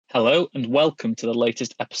Hello and welcome to the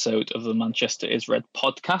latest episode of the Manchester is Red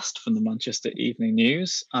podcast from the Manchester Evening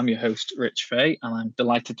News. I'm your host, Rich Fay, and I'm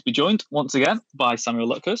delighted to be joined once again by Samuel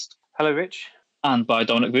Luckhurst. Hello, Rich. And by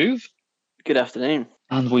Dominic Booth. Good afternoon.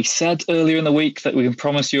 And we said earlier in the week that we can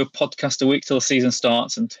promise you a podcast a week till the season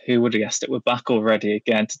starts, and who would have guessed it? We're back already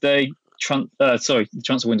again. Today, the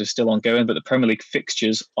transfer window is still ongoing, but the Premier League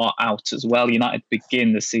fixtures are out as well. United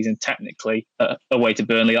begin the season technically away to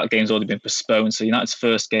Burnley. That game's already been postponed, so United's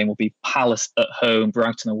first game will be Palace at home,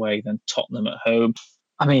 Brighton away, then Tottenham at home.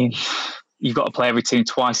 I mean, you've got to play every team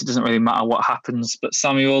twice. It doesn't really matter what happens. But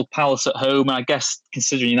Samuel, Palace at home, and I guess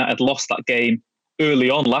considering United lost that game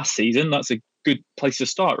early on last season, that's a good place to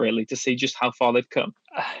start, really, to see just how far they've come.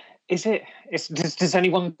 Is it? Does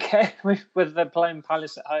anyone care whether they're playing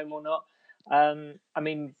Palace at home or not? I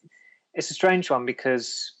mean, it's a strange one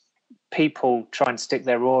because people try and stick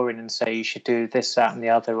their oar in and say you should do this, that and the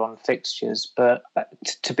other on fixtures. But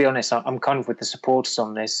to be honest, I'm kind of with the supporters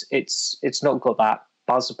on this. It's not got that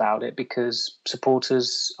buzz about it because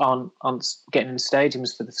supporters aren't getting in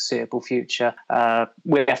stadiums for the foreseeable future.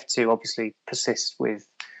 We have to obviously persist with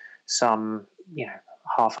some,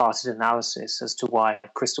 half-hearted analysis as to why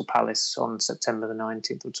Crystal Palace on September the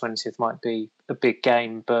 19th or 20th might be a big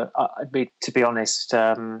game. But to be honest,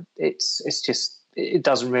 it's just, it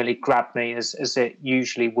doesn't really grab me as it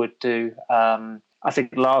usually would do. I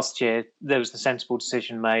think last year there was the sensible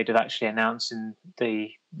decision made of actually announcing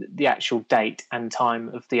the actual date and time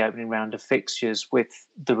of the opening round of fixtures with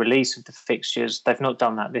the release of the fixtures. They've not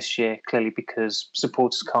done that this year, clearly because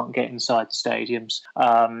supporters can't get inside the stadiums.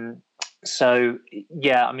 So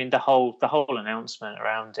yeah, I mean the whole announcement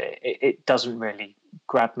around it doesn't really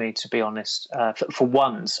grab me, to be honest. For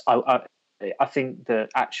once, I think the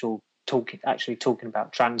actually talking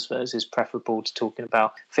about transfers is preferable to talking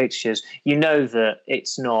about fixtures. You know that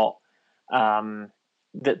it's not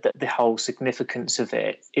that the whole significance of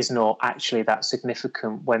it is not actually that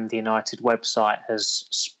significant when the United website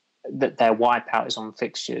that their wipeout is on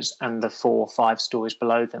fixtures and the 4 or 5 stories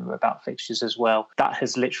below them are about fixtures as well. That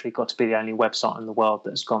has literally got to be the only website in the world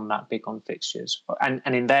that's gone that big on fixtures. And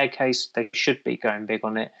in their case, they should be going big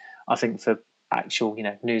on it. I think for actual,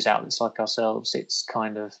 news outlets like ourselves, it's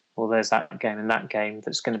kind of, well, there's that game and that game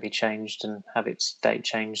that's going to be changed and have its date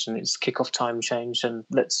changed and its kickoff time changed, and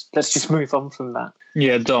let's just move on from that.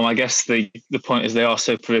 Yeah, Dom, I guess the point is they are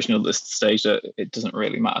so provisional at this stage that it doesn't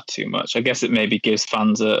really matter too much. I guess it maybe gives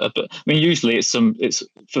fans a bit. I mean, usually it's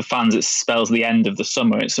for fans it spells the end of the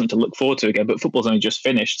summer. It's something to look forward to again. But football's only just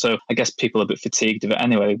finished, so I guess people are a bit fatigued of it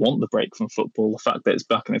anyway. They want the break from football. The fact that it's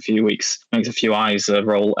back in a few weeks makes a few eyes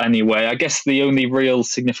roll anyway. I guess the only real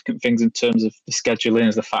significant things in terms of the scheduling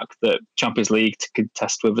is the fact that Champions League to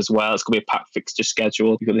contest with as well. It's going to be a packed fixture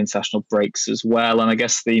schedule. You've got international breaks as well. And I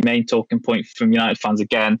guess the main talking point from United fans,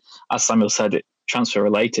 again, as Samuel said, it transfer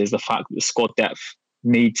related, is the fact that the squad depth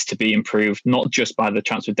needs to be improved, not just by the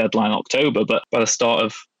transfer deadline in October, but by the start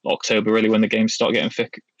of October, really, when the games start getting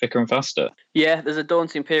thicker and faster. Yeah, there's a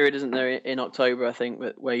daunting period, isn't there, in October, I think,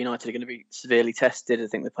 where United are going to be severely tested. I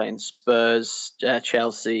think they're playing Spurs,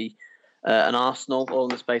 Chelsea, and Arsenal all in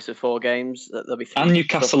the space of 4 games. There'll be 3 and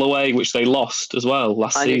Newcastle away, which they lost as well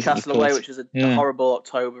last season. Newcastle away, which was a horrible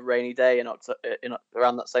October rainy day in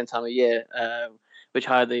around that same time of year, which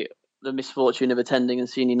had the misfortune of attending and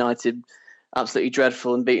seeing United absolutely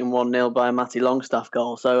dreadful and beaten 1-0 by a Matty Longstaff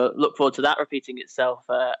goal. So look forward to that repeating itself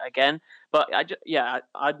again. But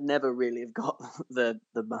I'd never really have got the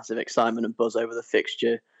massive excitement and buzz over the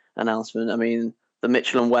fixture announcement. I mean, the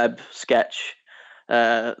Mitchell and Webb sketch.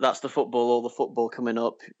 That's the football, all the football coming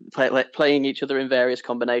up. Playing each other in various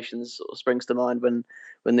combinations sort of springs to mind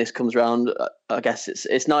when this comes round. I guess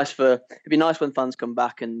it'd be nice when fans come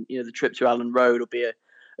back, and the trip to Allen Road will be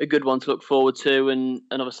a good one to look forward to, and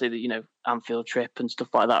obviously the Anfield trip and stuff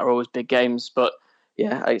like that are always big games. But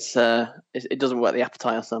yeah, it doesn't whet the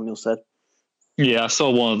appetite, as Samuel said. Yeah, I saw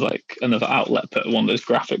one of another outlet put one of those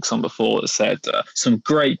graphics on before that said some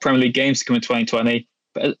great Premier League games to come in 2020.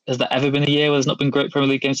 But has there ever been a year where there's not been great Premier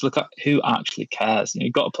League games to look at? Who actually cares?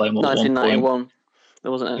 You've got to play them all. 1991.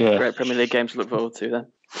 There wasn't a great Premier League game to look forward to then.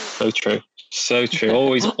 So true.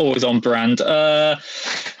 Always on brand.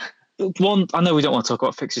 One, I know we don't want to talk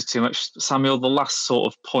about fixtures too much, Samuel. The last sort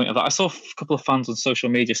of point of that, I saw a couple of fans on social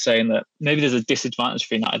media saying that maybe there's a disadvantage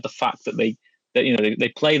for United, the fact that they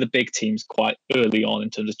play the big teams quite early on in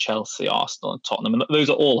terms of Chelsea, Arsenal and Tottenham, and those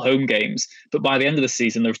are all home games. But by the end of the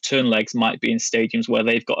season, the return legs might be in stadiums where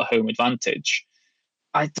they've got a home advantage.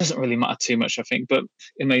 It doesn't really matter too much, I think. But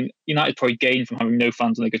I mean, United probably gain from having no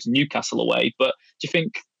fans when they go to Newcastle away. But do you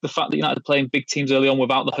think the fact that United are playing big teams early on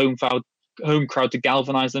without the home crowd home crowd to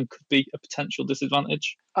galvanise them could be a potential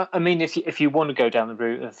disadvantage. I mean, if you want to go down the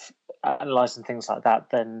route of analysing things like that,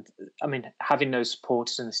 then I mean, having those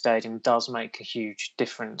supporters in the stadium does make a huge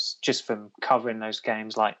difference just from covering those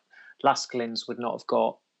games. Like Lascalins would not have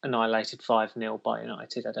got annihilated 5-0 by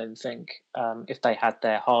United, I don't think, if they had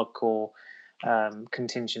their hardcore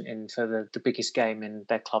contingent in for the biggest game in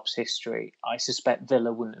their club's history. I suspect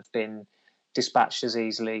Villa wouldn't have been dispatched as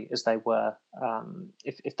easily as they were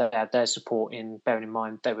if they had their support in, bearing in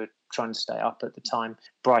mind they were trying to stay up at the time.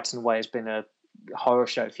 Brighton away has been a horror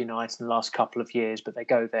show for United in the last couple of years, but they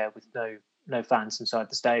go there with no fans inside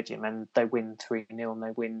the stadium and they win 3-0 and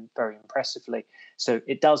they win very impressively. So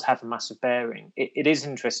it does have a massive bearing. It is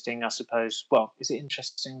interesting, I suppose. Well, is it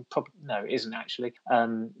interesting? Probably no, it isn't actually.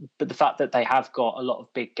 But the fact that they have got a lot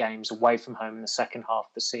of big games away from home in the second half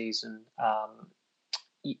of the season,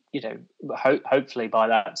 hopefully by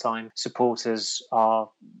that time supporters are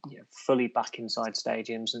fully back inside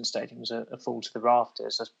stadiums and stadiums are full to the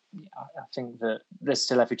rafters. I think that there's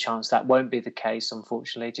still every chance that won't be the case,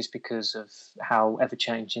 unfortunately, just because of how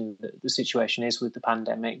ever-changing the situation is with the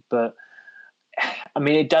pandemic. But I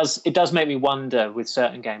mean, it does make me wonder with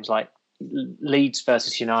certain games like Leeds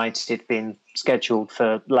versus United being scheduled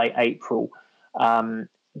for late April.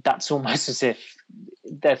 That's almost as if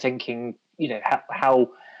they're thinking, how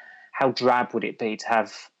drab would it be to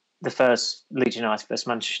have the first Leeds United versus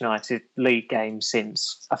Manchester United league game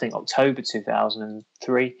since, I think, October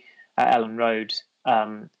 2003 at Ellen Road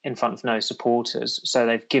in front of no supporters. So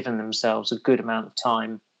they've given themselves a good amount of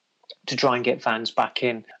time to try and get fans back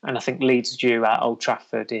in. And I think Leeds are due at Old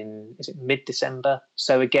Trafford in, is it mid-December?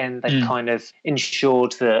 So again, they've kind of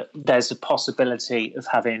ensured that there's a possibility of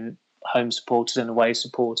having home supporters and away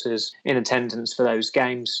supporters in attendance for those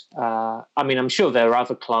games. I mean, I'm sure there are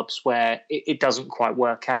other clubs where it doesn't quite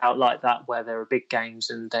work out like that, where there are big games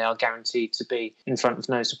and they are guaranteed to be in front of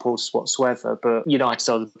no supporters whatsoever. But United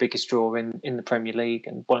are the biggest draw in the Premier League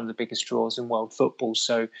and one of the biggest draws in world football.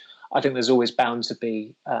 So I think there's always bound to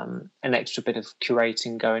be an extra bit of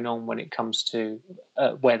curating going on when it comes to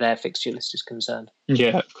where their fixture list is concerned.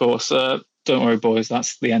 Yeah, of course. Don't worry, boys.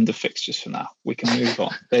 That's the end of fixtures for now. We can move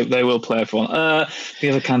on. They will play everyone. The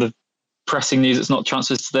other kind of pressing news, it's not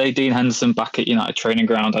transfers today. Dean Henderson back at United training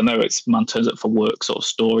ground. I know it's man turns up for work sort of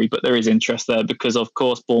story, but there is interest there because, of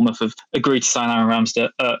course, Bournemouth have agreed to sign Aaron Ramsdale.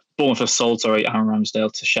 Bournemouth have sold, Aaron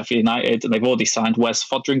Ramsdale to Sheffield United, and they've already signed Wes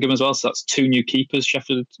Foderingham as well. So that's 2 new keepers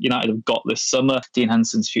Sheffield United have got this summer. Dean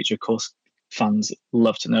Henderson's future, of course, fans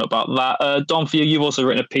love to know about that. Dom, for you, you've also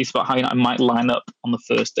written a piece about how United might line up on the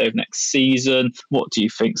first day of next season. What do you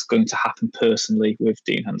think is going to happen personally with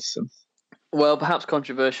Dean Henderson? Well, perhaps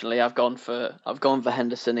controversially, I've gone for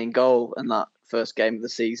Henderson in goal in that first game of the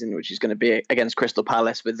season, which is going to be against Crystal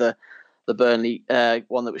Palace, with the Burnley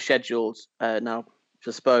one that was scheduled now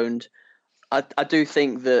postponed. I do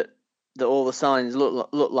think that all the signs look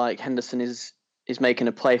like Henderson is making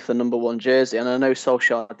a play for the number 1 jersey, and I know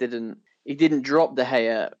Solskjaer didn't drop De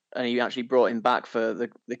Gea, and he actually brought him back for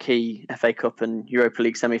the key FA Cup and Europa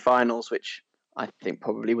League semi-finals, which I think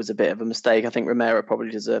probably was a bit of a mistake. I think Romero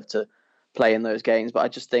probably deserved to play in those games, but I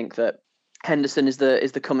just think that Henderson is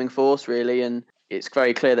the coming force, really, and it's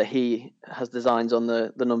very clear that he has designs on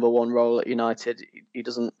the number 1 role at United. He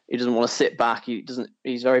doesn't want to sit back.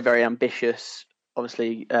 He's very, very ambitious.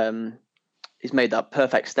 Obviously, he's made that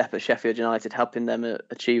perfect step at Sheffield United, helping them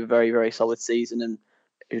achieve a very, very solid season, and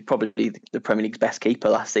he was probably the Premier League's best keeper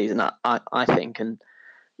last season, I think. And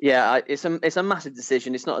yeah, it's a massive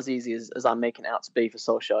decision. It's not as easy as I'm making it out to be for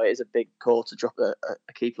Solskjaer. It is a big call to drop a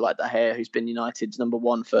keeper like De Gea, who's been United's number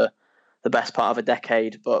 1 for the best part of a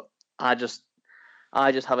decade. But I just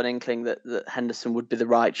have an inkling that Henderson would be the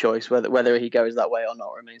right choice. Whether he goes that way or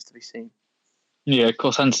not remains to be seen. Yeah, of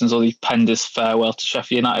course, Henderson's already penned his farewell to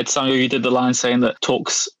Sheffield United. Samuel, you did the line saying that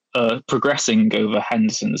talks progressing over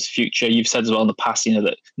Henderson's future. You've said as well in the past,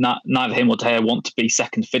 that neither him or De Gea want to be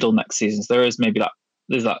second fiddle next season. So there is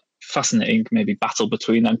there's that fascinating battle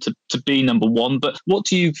between them to be number 1. But what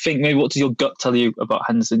do you think? Maybe what does your gut tell you about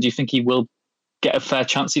Henderson? Do you think he will get a fair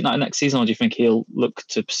chance at United next season, or do you think he'll look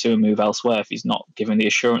to pursue a move elsewhere if he's not given the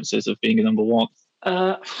assurances of being a number 1?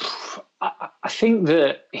 I think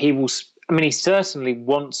that he will. I mean, he certainly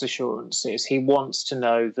wants assurances. He wants to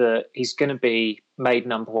know that he's going to be made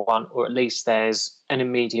number 1, or at least there's an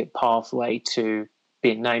immediate pathway to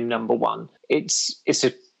being named number 1. It's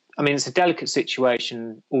a delicate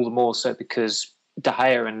situation, all the more so because De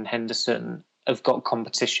Gea and Henderson have got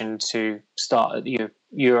competition to start at the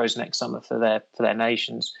Euros next summer for their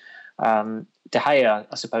nations. De Gea,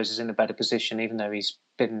 I suppose, is in a better position, even though his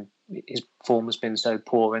form has been so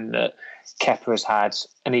poor, in that Kepa has had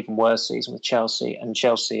an even worse season with Chelsea, and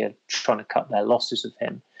Chelsea are trying to cut their losses of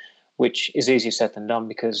him, which is easier said than done,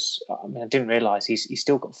 because I didn't realise he's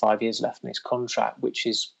still got 5 years left in his contract, which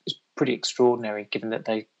is pretty extraordinary given that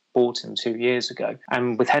they bought him 2 years ago.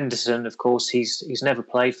 And with Henderson, of course, he's never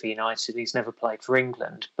played for United, he's never played for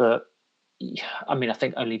England, but I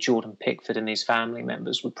think only Jordan Pickford and his family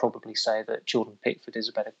members would probably say that Jordan Pickford is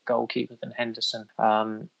a better goalkeeper than Henderson.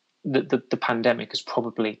 The pandemic has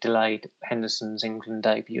probably delayed Henderson's England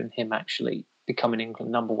debut and him actually becoming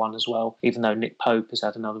England number one as well, even though Nick Pope has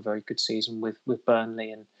had another very good season with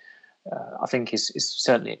Burnley, and I think is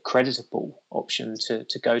certainly a creditable option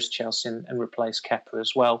to go to Chelsea and replace Kepa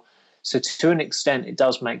as well. So to an extent, it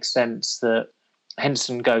does make sense that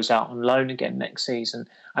Henderson goes out on loan again next season,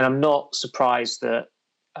 and I'm not surprised that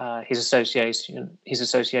his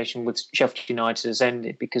association with Sheffield United has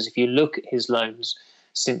ended, because if you look at his loans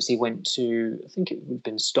since he went to, I think it would have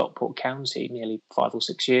been Stockport County nearly 5 or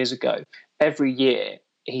 6 years ago, every year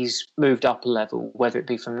he's moved up a level, whether it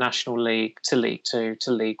be from National League to League Two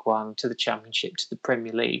to League One to the Championship to the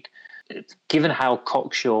Premier League. Given how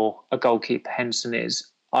cocksure a goalkeeper Henderson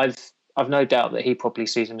is, I've no doubt that he probably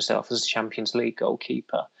sees himself as a Champions League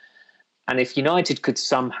goalkeeper. And if United could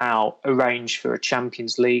somehow arrange for a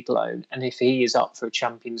Champions League loan, and if he is up for a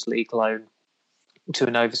Champions League loan to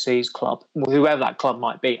an overseas club, whoever that club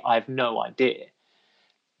might be, I have no idea.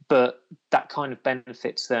 But that kind of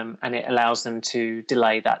benefits them, and it allows them to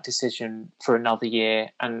delay that decision for another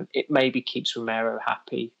year, and it maybe keeps Romero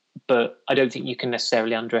happy. But I don't think you can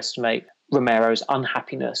necessarily underestimate Romero's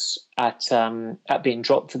unhappiness at being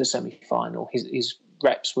dropped for the semi-final. His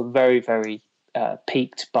reps were very, very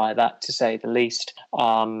peaked by that, to say the least.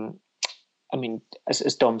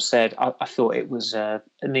 As Dom said, I thought it was a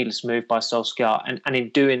needless move by Solskjaer, and in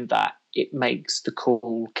doing that, it makes the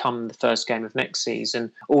call come the first game of next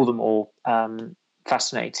season all the more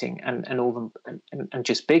fascinating and all and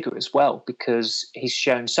just bigger as well, because he's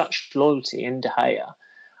shown such loyalty in De Gea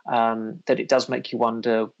that it does make you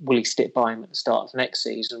wonder, will he stick by him at the start of next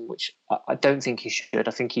season, which I don't think he should.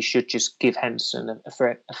 I think he should just give Henderson a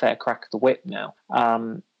fair crack of the whip now.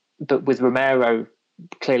 But with Romero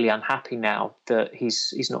clearly unhappy now that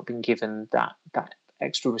he's not been given that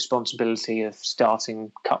extra responsibility of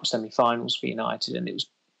starting cup semi-finals for United, and it was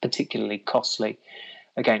particularly costly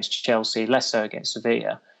against Chelsea, less so against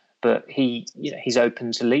Sevilla. But he's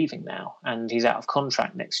open to leaving now, and he's out of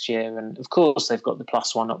contract next year. And of course, they've got the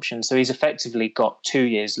 +1 option, so he's effectively got 2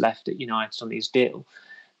 years left at United on his deal.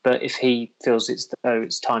 But if he feels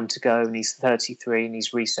it's time to go, and he's 33 and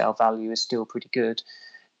his resale value is still pretty good,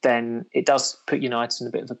 then it does put United in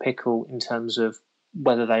a bit of a pickle in terms of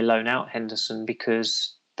whether they loan out Henderson,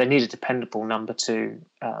 because they need a dependable number 2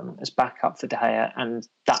 as backup for De Gea, and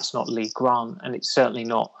that's not Lee Grant, and it's certainly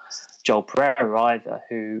not Joel Pereira either,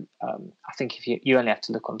 who I think if you only have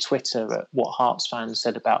to look on Twitter at what Hearts fans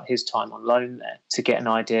said about his time on loan there to get an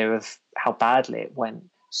idea of how badly it went.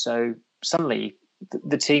 So suddenly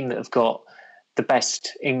the team that have got the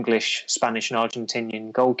best English, Spanish and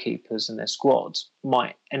Argentinian goalkeepers in their squads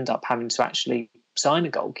might end up having to actually sign a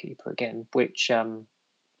goalkeeper again, which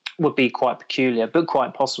would be quite peculiar, but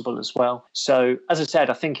quite possible as well. So, as I said,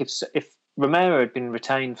 I think if Romero had been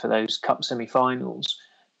retained for those cup semi-finals,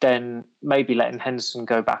 then maybe letting Henderson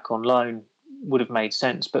go back on loan would have made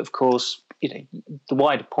sense. But of course, the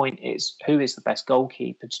wider point is, who is the best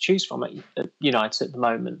goalkeeper to choose from at United at the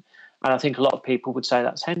moment? And I think a lot of people would say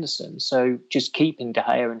that's Henderson. So just keeping De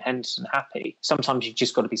Gea and Henderson happy, sometimes you've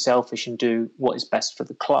just got to be selfish and do what is best for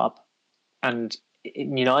the club. And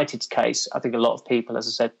in United's case, I think a lot of people, as I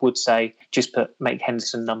said, would say just make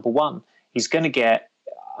Henderson number 1. He's going to get,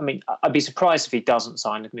 I'd be surprised if he doesn't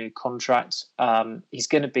sign a new contract. He's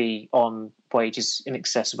going to be on wages in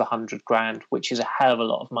excess of 100 grand, which is a hell of a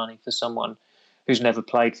lot of money for someone who's never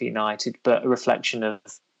played for United, but a reflection of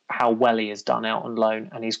how well he has done out on loan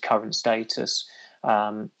and his current status,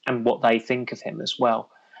 and what they think of him as well.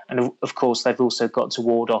 And of course, they've also got to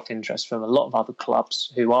ward off interest from a lot of other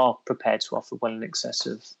clubs who are prepared to offer well in excess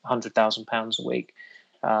of £100,000 a week.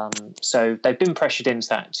 So they've been pressured into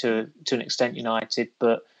that to an extent, United,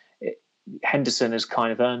 but Henderson has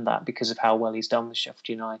kind of earned that because of how well he's done with Sheffield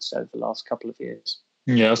United over the last couple of years.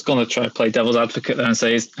 Yeah, I was going to try to play devil's advocate there and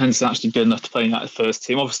say, is Henderson actually good enough to play United first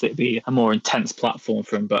team? Obviously, it'd be a more intense platform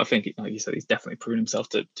for him, but I think, like you said, he's definitely proven himself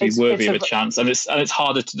to be worthy of a chance. And it's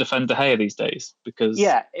harder to defend De Gea these days because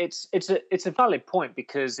it's a valid point,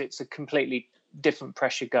 because it's a completely different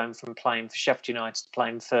pressure going from playing for Sheffield United to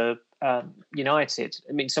playing for United.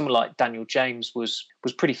 I mean, someone like Daniel James was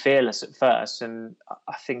pretty fearless at first, and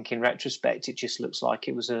I think in retrospect it just looks like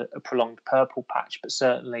it was a prolonged purple patch. But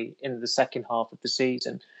certainly in the second half of the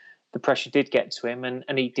season, the pressure did get to him,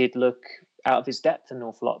 and he did look out of his depth an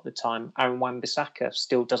awful lot of the time. Aaron Wan-Bissaka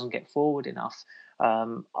still doesn't get forward enough.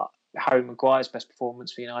 Harry Maguire's best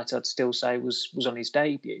performance for United, I'd still say, was on his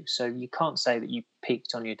debut. So you can't say that you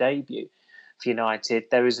peaked on your debut for United.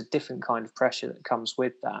 There is a different kind of pressure that comes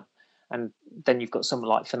with that. And then you've got someone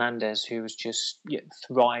like Fernandes, who was just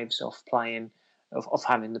thrives off playing, of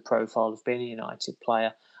having the profile of being a United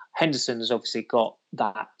player. Henderson has obviously got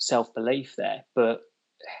that self-belief there, but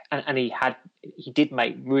and he did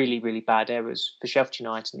make really, really bad errors for Sheffield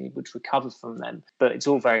United, and he would recover from them. But it's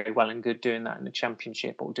all very well and good doing that in the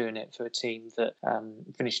Championship or doing it for a team that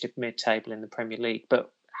finished at mid-table in the Premier League,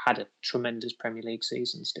 but had a tremendous Premier League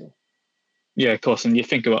season still. Yeah, of course. And you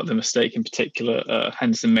think about the mistake in particular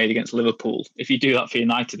Henderson made against Liverpool. If you do that for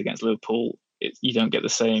United against Liverpool, you don't get the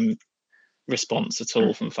same response at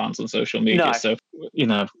all from fans on social media. No. So,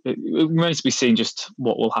 it remains to be seen just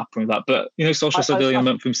what will happen with that. But, Solskjaer said earlier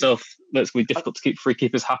for himself, it's going to be difficult to keep free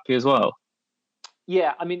keepers happy as well.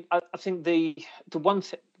 Yeah, I mean, I think the one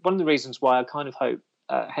of the reasons why I kind of hope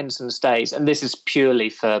Henderson stays, and this is purely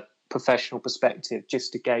for professional perspective,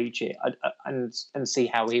 just to gauge it and see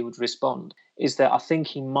how he would respond, is that I think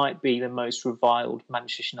he might be the most reviled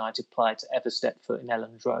Manchester United player to ever step foot in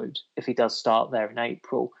Elland Road if he does start there in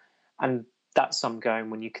April. And that's some going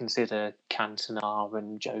when you consider Cantona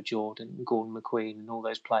and Joe Jordan and Gordon McQueen and all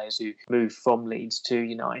those players who moved from Leeds to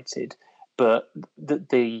United. But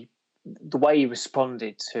the way he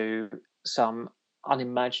responded to some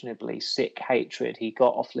unimaginably sick hatred he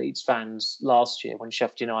got off Leeds fans last year when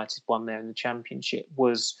Sheffield United won there in the Championship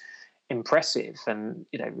was impressive. And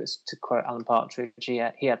to quote Alan Partridge, he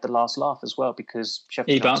had the last laugh as well, because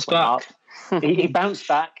Sheffield United went up. He bounced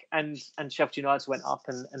back, and Sheffield United went up,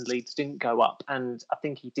 and Leeds didn't go up. And I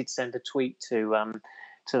think he did send a tweet to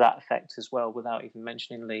that effect as well, without even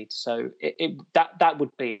mentioning Leeds. So that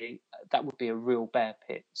would be a real bear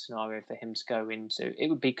pit scenario for him to go into. It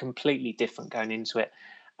would be completely different going into it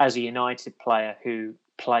as a United player who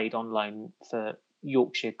played on loan for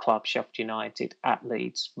Yorkshire club Sheffield United at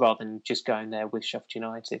Leeds, rather than just going there with Sheffield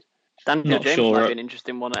United. Daniel James might be an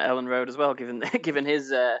interesting one at Elland Road as well, given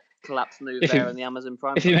his collapse move there in the Amazon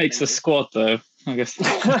Prime. If he makes the squad, though, I guess.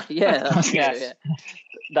 Yeah,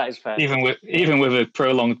 that is fair. Even with a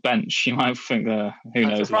prolonged bench, you might think, who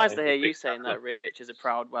knows? I'm surprised to hear you saying that, Rich, is a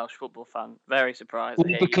proud Welsh football fan. Very surprised to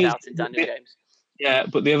hear you doubting Daniel James. Yeah,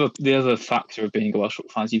 but the other factor of being a Welsh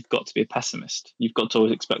football fan is you've got to be a pessimist. You've got to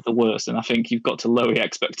always expect the worst, and I think you've got to lower your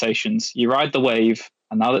expectations. You ride the wave,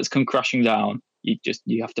 and now that it's come crashing down, you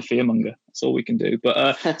have to fearmonger. That's all we can do.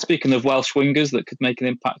 But speaking of Welsh wingers that could make an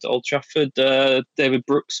impact at Old Trafford, David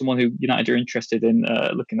Brooks, someone who United are interested in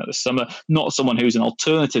looking at this summer, not someone who's an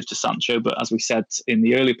alternative to Sancho, but as we said in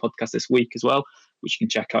the earlier podcast this week as well, which you can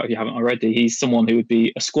check out if you haven't already, he's someone who would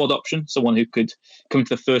be a squad option, someone who could come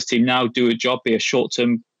to the first team now, do a job, be a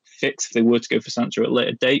short-term fix if they were to go for Sancho at a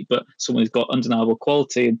later date, but someone who's got undeniable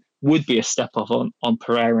quality and would be a step off on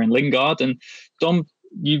Pereira and Lingard. And Dom,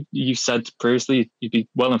 you said previously you'd be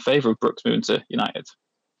well in favour of Brooks moving to United.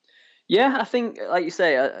 Yeah, I think, like you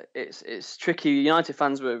say, it's tricky. United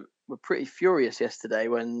fans were pretty furious yesterday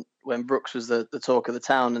when Brooks was the talk of the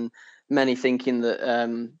town, and many thinking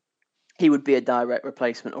that he would be a direct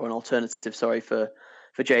replacement or an alternative, for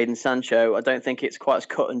Jadon Sancho. I don't think it's quite as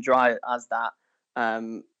cut and dry as that.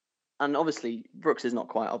 And obviously, Brooks is not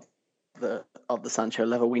quite of the Sancho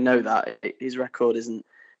level. We know that his record isn't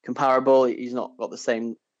comparable. He's not got the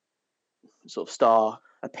same sort of star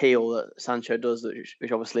appeal that Sancho does,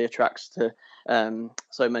 which obviously attracts to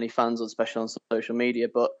so many fans, especially on social media.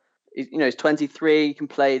 But he's 23. He can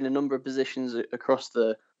play in a number of positions across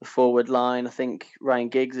the forward line. I think Ryan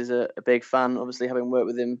Giggs is a big fan, obviously having worked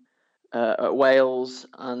with him at Wales,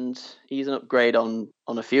 and he's an upgrade on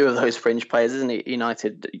a few of those fringe players, isn't he?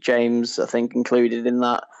 United, James, I think, included in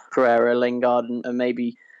that, Pereira, Lingard, and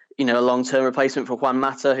maybe a long-term replacement for Juan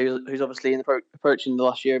Mata, who's obviously approaching the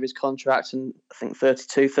last year of his contract, and I think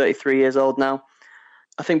 32, 33 years old now.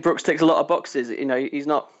 I think Brooks ticks a lot of boxes. He's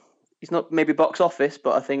not maybe box office,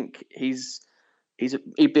 but I think he'd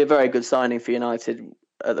be a very good signing for United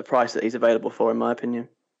at the price that he's available for, in my opinion.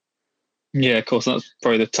 Yeah, of course, that's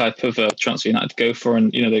probably the type of transfer United go for,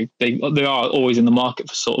 and they are always in the market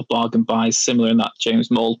for sort of bargain buys, similar in that James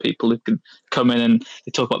Mould, people who can come in and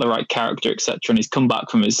they talk about the right character, etc. And he's come back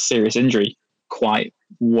from his serious injury quite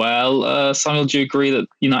well. Samuel, do you agree that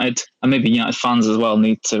United, and maybe United fans as well,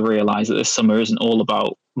 need to realise that this summer isn't all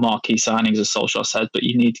about marquee signings, as Solskjaer said, but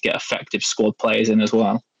you need to get effective squad players in as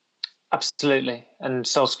well? Absolutely. And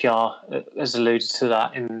Solskjaer has alluded to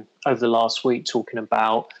that over the last week, talking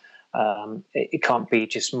about it can't be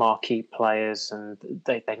just marquee players, and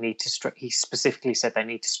they need to. He specifically said they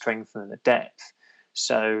need to strengthen the depth.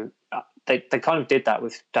 So they kind of did that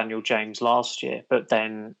with Daniel James last year, but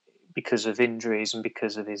then because of injuries and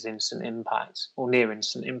because of his instant impact or near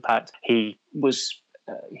instant impact, he was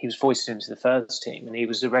foisted into the first team, and he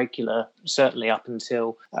was a regular, certainly up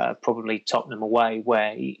until probably Tottenham away,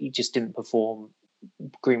 where he just didn't perform.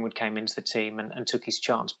 Greenwood came into the team and took his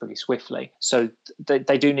chance pretty swiftly. So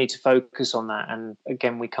they do need to focus on that. And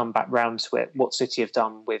again, we come back round to it. What City have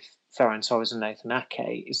done with Ferran Torres and Nathan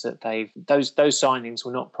Ake is that those signings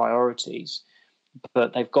were not priorities,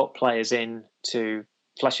 but they've got players in to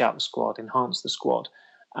flesh out the squad, enhance the squad,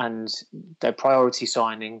 and their priority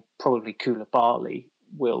signing, probably Koulibaly,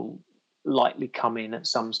 will likely come in at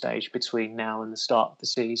some stage between now and the start of the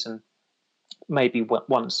season. Maybe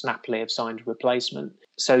once Napoli have signed a replacement.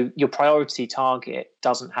 So your priority target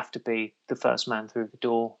doesn't have to be the first man through the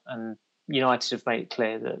door. And United have made it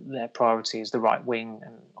clear that their priority is the right wing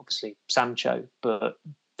and obviously Sancho, but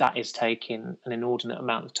that is taking an inordinate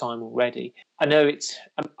amount of time already. I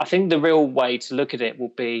think the real way to look at it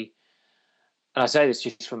will be, and I say this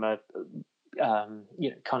just from a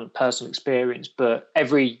kind of personal experience, but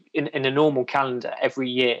in a normal calendar, every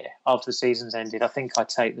year after the season's ended, I think I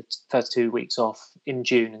take the first 2 weeks off in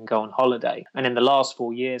June and go on holiday. And in the last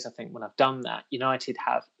 4 years, I think when I've done that, United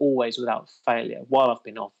have always, without failure, while I've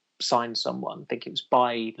been off, signed someone. I think it was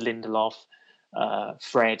Bailly, Lindelof,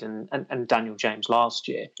 Fred and Daniel James last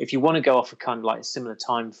year. If you want to go off a kind of like a similar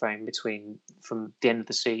time frame from the end of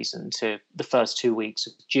the season to the first 2 weeks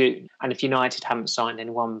of June, and if United haven't signed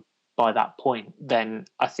anyone by that point, then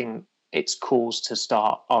I think it's cause to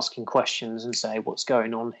start asking questions and say, what's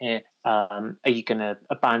going on here? Are you going to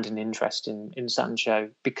abandon interest in Sancho?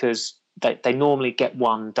 Because they normally get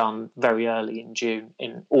one done very early in June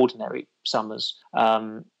in ordinary summers.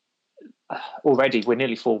 Already, we're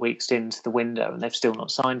nearly 4 weeks into the window and they've still not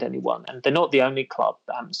signed anyone. And they're not the only club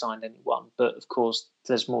that haven't signed anyone. But of course,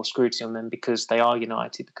 there's more scrutiny on them because they are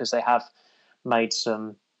United, because they have made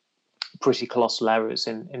some pretty colossal errors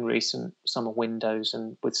in recent summer windows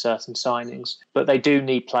and with certain signings. But they do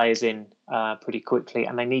need players in pretty quickly,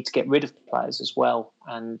 and they need to get rid of players as well.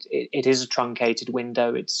 And it is a truncated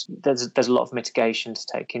window. There's a lot of mitigation to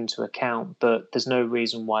take into account, but there's no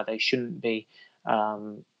reason why they shouldn't be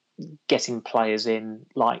getting players in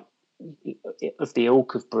like of the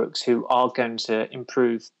ilk of Brooks, who are going to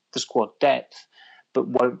improve the squad depth, but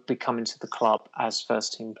won't be coming to the club as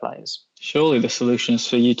first team players. Surely the solution is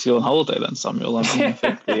for you to go on holiday then, Samuel. I think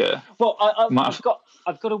well,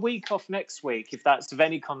 I've got a week off next week, if that's of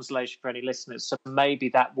any consolation for any listeners. So maybe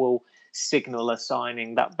that will signal a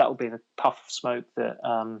signing. That will be the puff of smoke that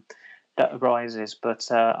arises. But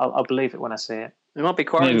I'll believe it when I see it. There might be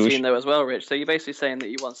quarantine though as well, Rich. So you're basically saying that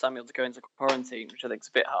you want Samuel to go into quarantine, which I think is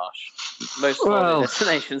a bit harsh. Most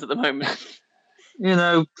destinations at the moment.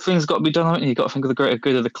 Things got to be done, haven't you? You've got to think of the greater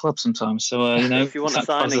good of the club sometimes. So, if you want a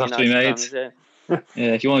signing, have to be made. Fans,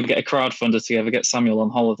 yeah, if you want to get a crowdfunder together, get Samuel on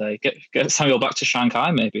holiday. Get Samuel back to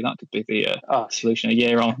Shanghai, maybe. That could be the solution a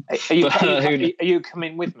year on. Are you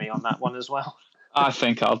coming with me on that one as well? I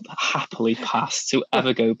think I'll happily pass to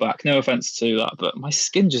ever go back. No offence to that, but my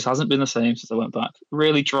skin just hasn't been the same since I went back.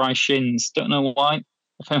 Really dry shins. Don't know why.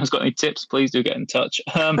 If anyone's got any tips, please do get in touch.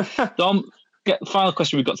 Dom, final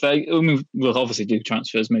question we've got today. We'll obviously do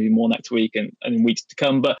transfers maybe more next week and in weeks to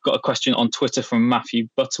come, but got a question on Twitter from Matthew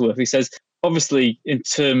Butterworth. He says, obviously, in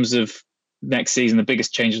terms of next season, the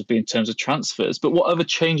biggest changes will be in terms of transfers. But what other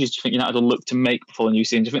changes do you think United will look to make before the new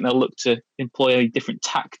season? Do you think they'll look to employ any different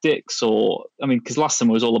tactics? Because last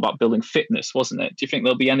summer was all about building fitness, wasn't it? Do you think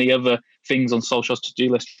there'll be any other things on Solskjaer's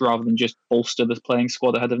to-do list rather than just bolster the playing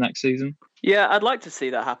squad ahead of next season? Yeah, I'd like to see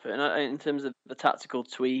that happen in terms of the tactical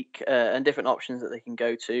tweak and different options that they can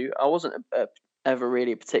go to. I wasn't ever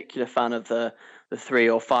really a particular fan of the 3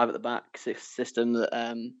 or 5 at the back system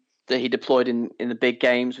that he deployed in the big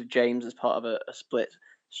games with James as part of a split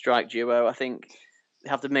strike duo. I think they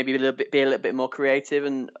have to maybe be a little bit more creative,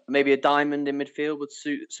 and maybe a diamond in midfield would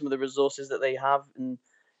suit some of the resources that they have. And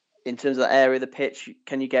in terms of the area of the pitch,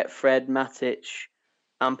 can you get Fred, Matic,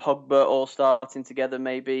 and Pogba all starting together?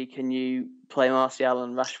 Maybe can you play Martial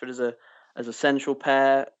and Rashford as a central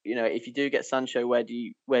pair? If you do get Sancho, where do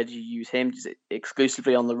you use him? Is it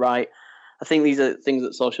exclusively on the right? I think these are things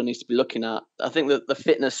that Solskjaer needs to be looking at. I think that the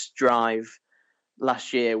fitness drive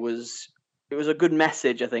last year was was a good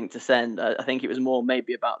message, I think, to send. I think it was more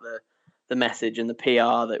maybe about the message and the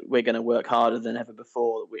PR that we're going to work harder than ever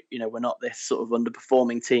before. We're not this sort of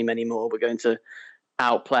underperforming team anymore. We're going to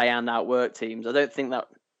outplay and outwork teams. I don't think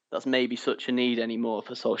that's maybe such a need anymore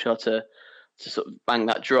for Solskjaer to sort of bang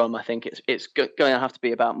that drum. I think it's going to have to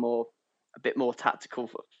be about a bit more tactical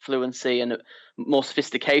fluency and more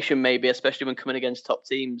sophistication, maybe, especially when coming against top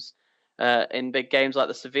teams in big games like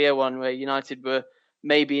the Sevilla one, where United were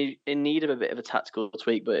maybe in need of a bit of a tactical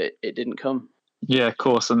tweak, but it didn't come. Yeah, of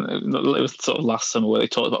course. And it was sort of last summer where they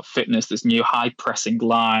talked about fitness, this new high pressing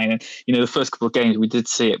line. And, the first couple of games we did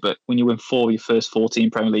see it, but when you win 4 of your first 14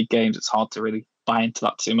 Premier League games, it's hard to really buy into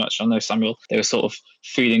that too much. I know, Samuel, they were sort of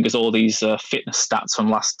feeding us all these fitness stats from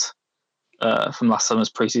last summer's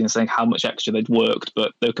preseason, saying how much extra they'd worked,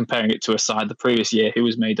 but they were comparing it to a side the previous year who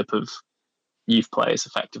was made up of youth players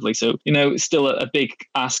effectively. So, it's still a big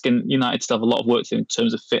ask, and United still have a lot of work to do in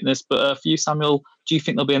terms of fitness. But for you, Samuel, do you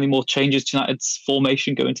think there'll be any more changes to United's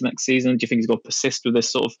formation going into next season? Do you think he's going to persist with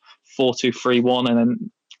this sort of 4-2-3-1 and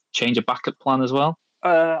then change a backup plan as well?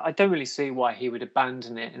 I don't really see why he would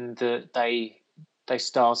abandon it, and that they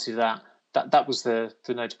started that was the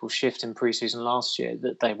notable shift in pre-season last year,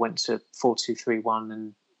 that they went to 4-2-3-1,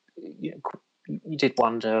 and you did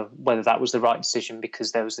wonder whether that was the right decision,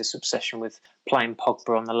 because there was this obsession with playing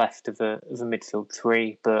Pogba on the left of a midfield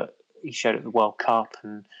three, but he showed at the World Cup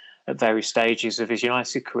and at various stages of his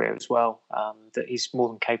United career as well that he's more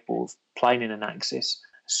than capable of playing in an axis.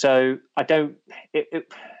 So I don't,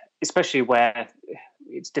 especially where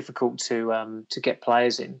it's difficult to get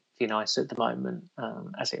players in for United at the moment,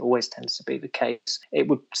 as it always tends to be the case. It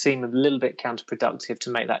would seem a little bit counterproductive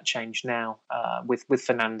to make that change now. With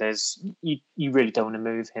Fernandes, you really don't want to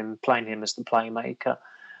move him. Playing him as the playmaker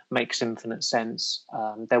makes infinite sense.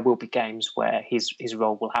 There will be games where his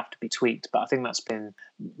role will have to be tweaked, but I think that's been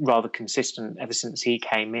rather consistent ever since he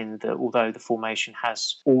came in, that although the formation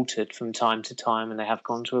has altered from time to time and they have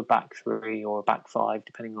gone to a back three or a back five,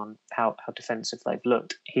 depending on how defensive they've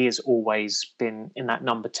looked, he has always been in that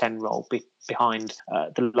number 10 role behind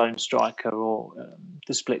the lone striker or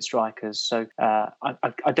the split strikers. So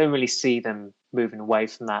I don't really see them moving away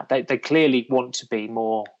from that. They clearly want to be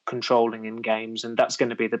more controlling in games, and that's going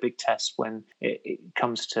to be the big test when it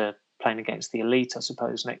comes to playing against the elite, I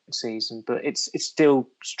suppose, next season. But it's still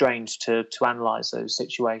strange to analyse those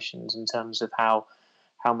situations in terms of how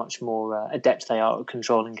much more adept they are at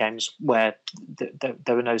controlling games where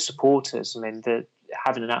there are no supporters. I mean,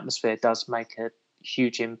 having an atmosphere does make a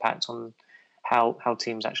huge impact on how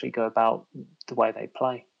teams actually go about the way they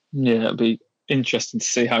play. Yeah, it'd be interesting to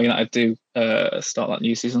see how United do start that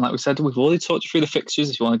new season. Like we said, we've already talked you through the fixtures.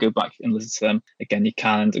 If you want to go back and listen to them again, you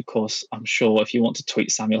can. And of course, I'm sure if you want to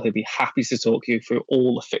tweet Samuel, he'll be happy to talk you through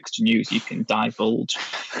all the fixture news you can divulge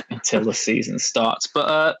until the season starts.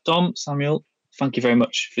 But Dom, Samuel, thank you very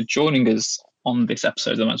much for joining us on this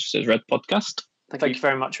episode of the Manchester's Red podcast. Thank you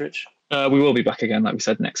very much, Rich. We will be back again, like we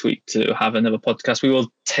said, next week to have another podcast. We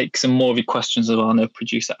will take some more of your questions as well. I know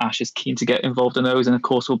producer Ash is keen to get involved in those. And of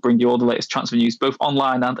course, we'll bring you all the latest transfer news, both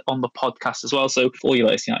online and on the podcast as well. So for all your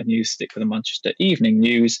latest United news, stick with the Manchester Evening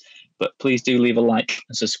News. But please do leave a like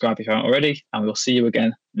and subscribe if you haven't already. And we'll see you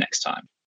again next time.